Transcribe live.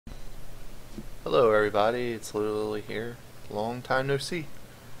Hello everybody, it's Lily here. Long time no see.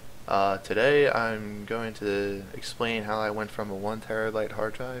 Today I'm going to explain how I went from a 1 terabyte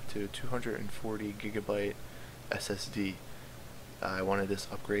hard drive to a 240 gigabyte SSD. I wanted this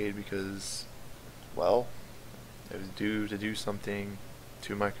upgrade because, well, it was due to do something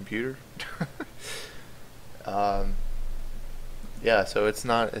to my computer. um, yeah, so it's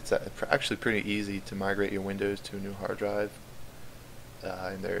actually pretty easy to migrate your Windows to a new hard drive.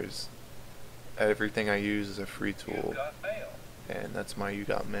 And there's everything I use is a free tool, and that's my "You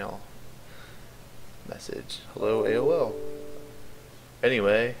got mail" message. Hello AOL.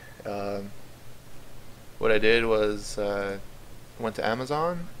 Anyway, what I did was went to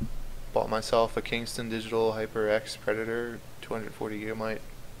Amazon, bought myself a Kingston Digital HyperX Predator 240 gigabyte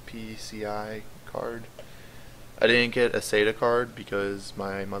PCI card. I didn't get a SATA card because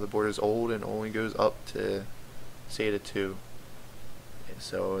my motherboard is old and only goes up to SATA 2.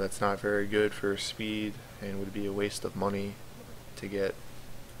 So that's not very good for speed and would be a waste of money to get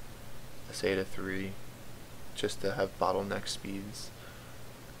a SATA 3 just to have bottleneck speeds.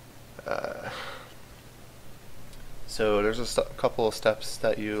 So there's a couple of steps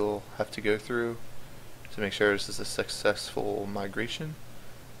that you'll have to go through to make sure this is a successful migration.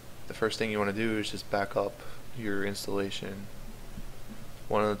 The first thing you want to do is just back up your installation.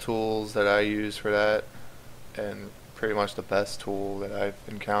 One of the tools that I use for that, and pretty much the best tool that I've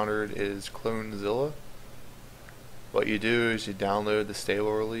encountered, is Clonezilla. What you do is you download the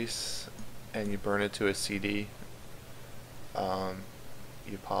stable release and you burn it to a CD.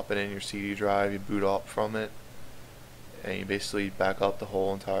 You pop it in your CD drive, you boot up from it, and you basically back up the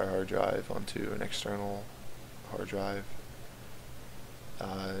whole entire hard drive onto an external hard drive.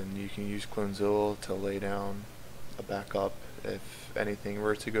 And you can use Clonezilla to lay down a backup if anything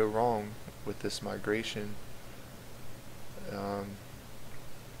were to go wrong with this migration.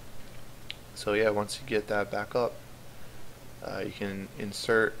 So yeah, once you get that back up, you can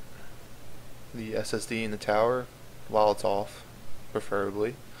insert the SSD in the tower while it's off,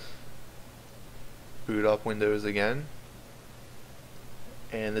 preferably. Boot up Windows again,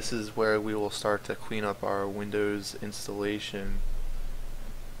 and this is where we will start to clean up our Windows installation.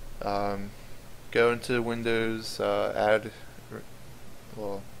 Go into Windows, add,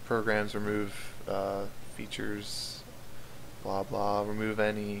 programs, remove features, blah blah, remove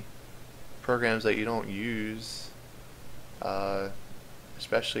any programs that you don't use,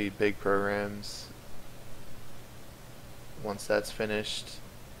 especially big programs. Once that's finished,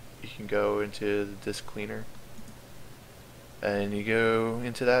 you can go into the disk cleaner, and you go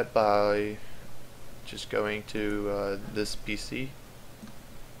into that by just going to this PC,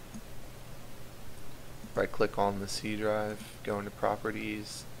 right click on the C drive, go into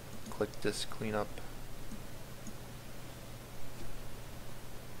properties, click disk cleanup.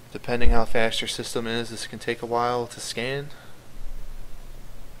 Depending how fast your system is, this can take a while to scan,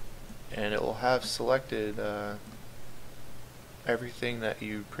 and it will have selected everything that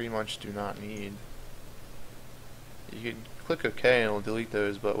you pretty much do not need. You can click OK and it will delete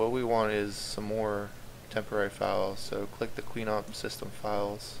those, but what we want is some more temporary files, so click the cleanup system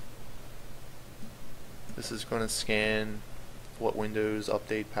files. This is going to scan what Windows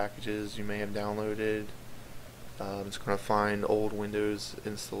update packages you may have downloaded. It's going to find old Windows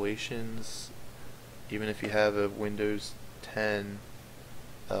installations. Even if you have a Windows 10,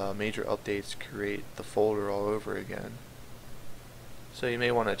 major updates create the folder all over again. So you may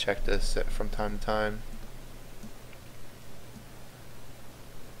want to check this from time to time.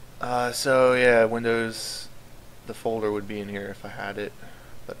 So yeah, Windows, the folder would be in here if I had it,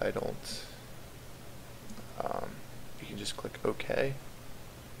 but I don't. You can just click OK,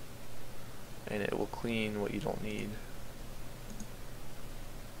 and it will clean what you don't need.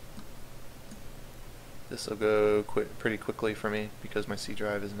 This will go pretty quickly for me because my C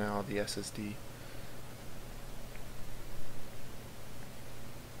drive is now the SSD.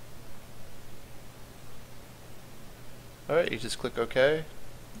 Alright, you just click OK,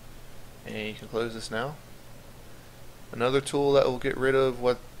 and you can close this now. Another tool that will get rid of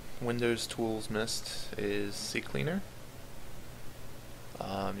what Windows tools missed is Ccleaner.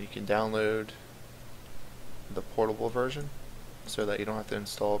 You can download the portable version so that you don't have to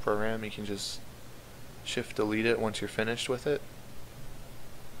install a program. You can just shift delete it once you're finished with it.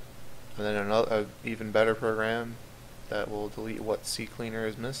 And then another even better program that will delete what Ccleaner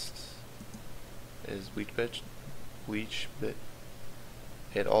has missed is BleachBit.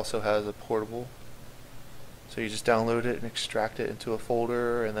 It also has a portable, so you just download it and extract it into a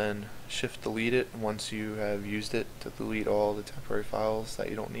folder, and then shift delete it once you have used it to delete all the temporary files that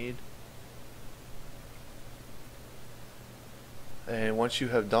you don't need. And once you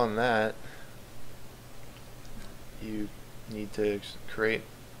have done that, you need to create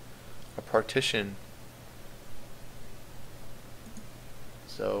a partition.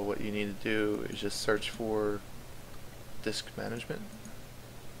 So what you need to do is just search for disk management.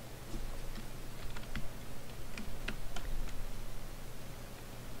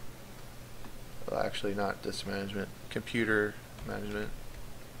 Well, actually not disk management, computer management.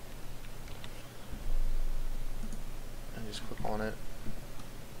 And just click on it.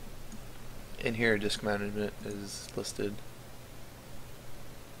 In here, disk management is listed.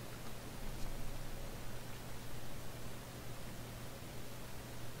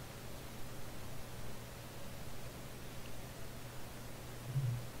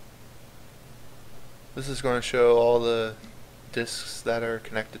 This is going to show all the disks that are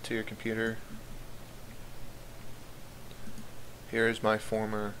connected to your computer. Here's my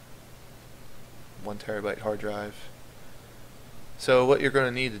former 1 terabyte hard drive. So what you're going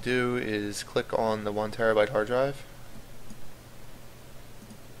to need to do is click on the 1 terabyte hard drive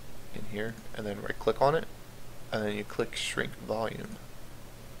in here, and then right click on it, and then you click shrink volume.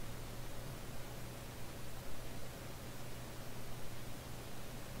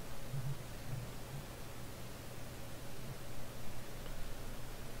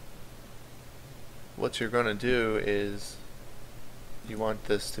 What you're going to do is you want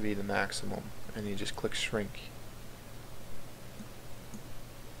this to be the maximum, and you just click shrink.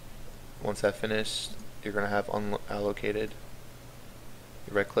 Once that's finished, you're going to have unallocated.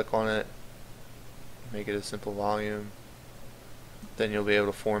 You right click on it, make it a simple volume, then you'll be able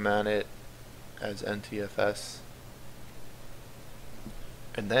to format it as NTFS,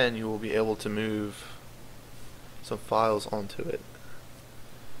 and then you will be able to move some files onto it.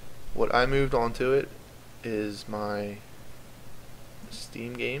 What I moved onto it is my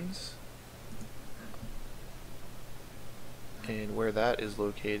Steam games, and where that is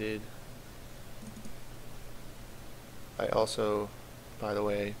located, I also, by the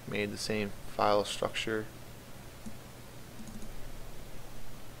way, made the same file structure.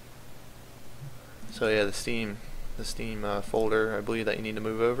 So yeah, the Steam folder I believe that you need to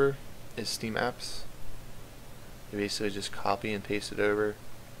move over is Steam apps. You basically just copy and paste it over,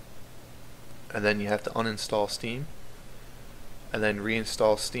 and then you have to uninstall Steam and then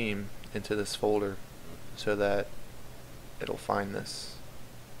reinstall Steam into this folder so that it'll find this.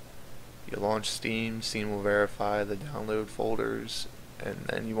 You launch Steam, Steam will verify the download folders, and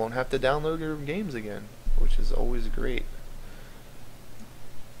then you won't have to download your games again, which is always great.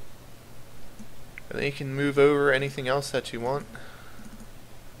 And then you can move over anything else that you want,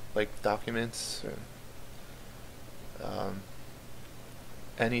 like documents, or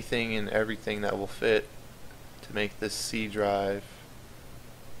anything and everything that will fit to make this C drive,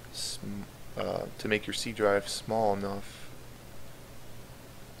 to make your C drive small enough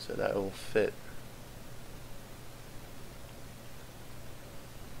so that it will fit.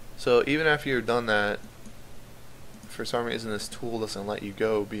 So even after you've done that, for some reason this tool doesn't let you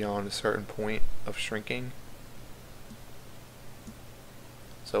go beyond a certain point of shrinking.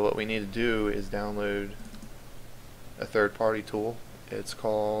 So what we need to do is download a third-party tool. It's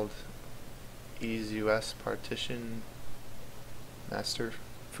called EaseUS Partition Master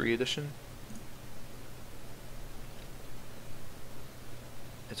Free Edition.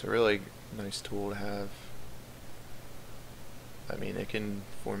 It's a really nice tool to have. I mean, it can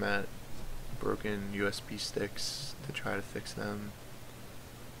format broken USB sticks to try to fix them.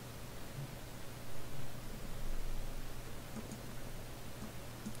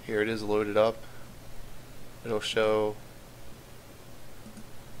 Here it is loaded up. It'll show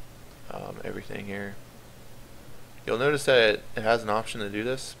everything here. You'll notice that it has an option to do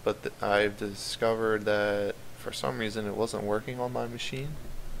this, but I've discovered that for some reason it wasn't working on my machine,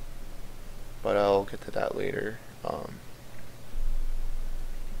 but I'll get to that later.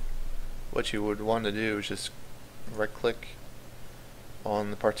 What you would want to do is just right click on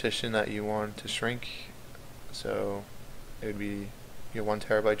the partition that you want to shrink. So it would be your 1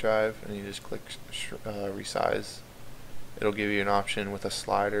 terabyte drive, and you just click resize. It'll give you an option with a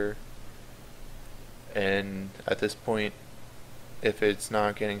slider, and at this point, if it's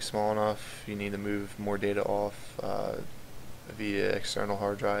not getting small enough, you need to move more data off via external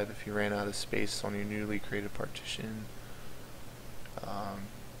hard drive. If you ran out of space on your newly created partition,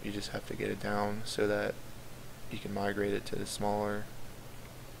 you just have to get it down so that you can migrate it to the smaller.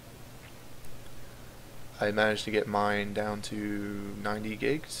 I managed to get mine down to 90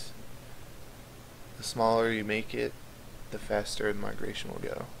 gigs. The smaller you make it, the faster the migration will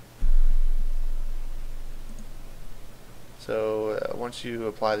go. So once you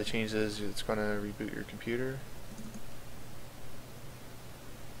apply the changes, it's going to reboot your computer.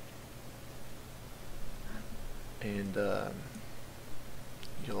 And and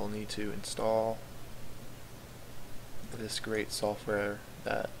you'll need to install this great software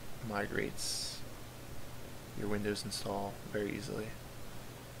that migrates your Windows install very easily.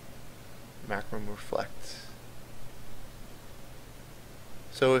 Macrium Reflect.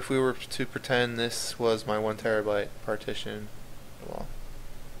 So if we were to pretend this was my 1 terabyte partition, well,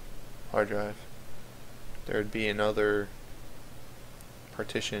 hard drive, there would be another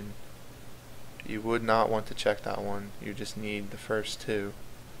partition. You would not want to check that one. You just need the first two.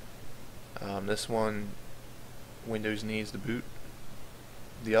 This one, Windows needs to boot.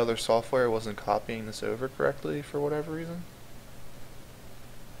 The other software wasn't copying this over correctly for whatever reason.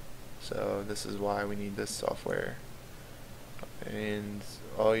 So this is why we need this software. And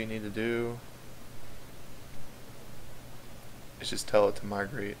all you need to do is just tell it to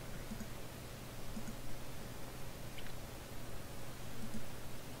migrate.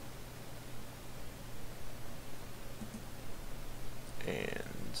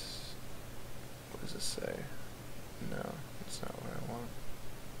 And what does this say? No, that's not what I want.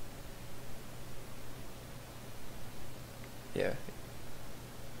 Yeah.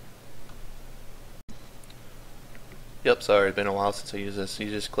 Yep, sorry, it's been a while since I used this. You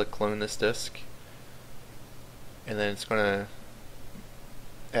just click clone this disk, and then it's going to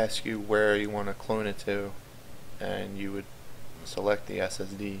ask you where you want to clone it to, and you would select the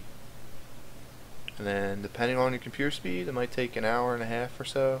SSD. And then depending on your computer speed, it might take an hour and a half or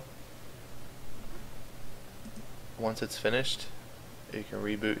so. Once it's finished, you can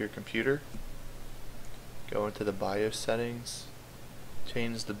reboot your computer, go into the BIOS settings,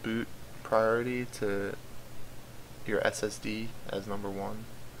 change the boot priority to your SSD as number 1,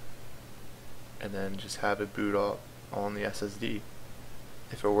 and then just have it boot up on the SSD.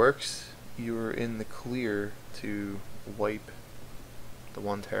 If it works, you're in the clear to wipe the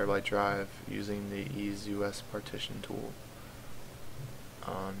 1 terabyte drive using the Ease US partition tool.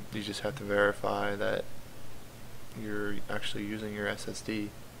 You just have to verify that you're actually using your SSD,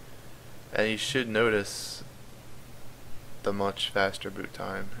 and you should notice the much faster boot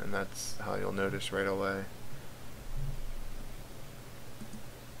time, and that's how you'll notice right away.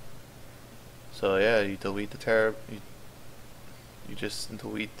 So yeah, you delete the you just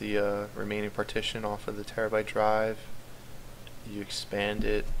delete the remaining partition off of the terabyte drive. You expand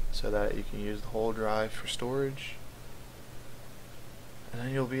it so that you can use the whole drive for storage, and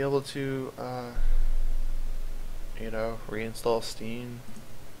then you'll be able to you know, reinstall Steam.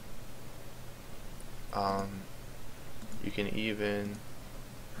 You can even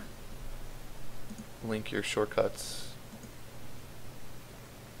link your shortcuts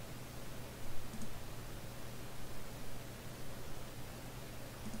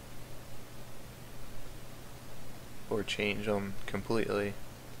or change them completely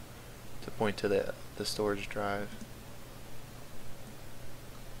to point to the storage drive.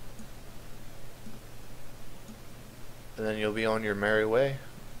 And then you'll be on your merry way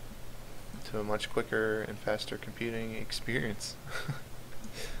to a much quicker and faster computing experience.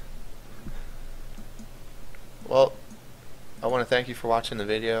 Well, I want to thank you for watching the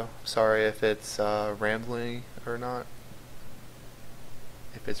video. Sorry if it's rambling or not.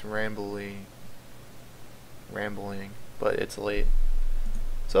 If it's rambling, but it's late,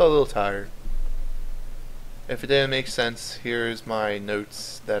 so a little tired. If it didn't make sense, here's my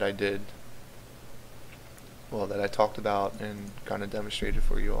notes that I did, well, that I talked about and kind of demonstrated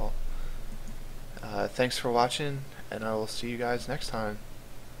for you all. Thanks for watching, and I will see you guys next time.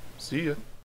 See ya.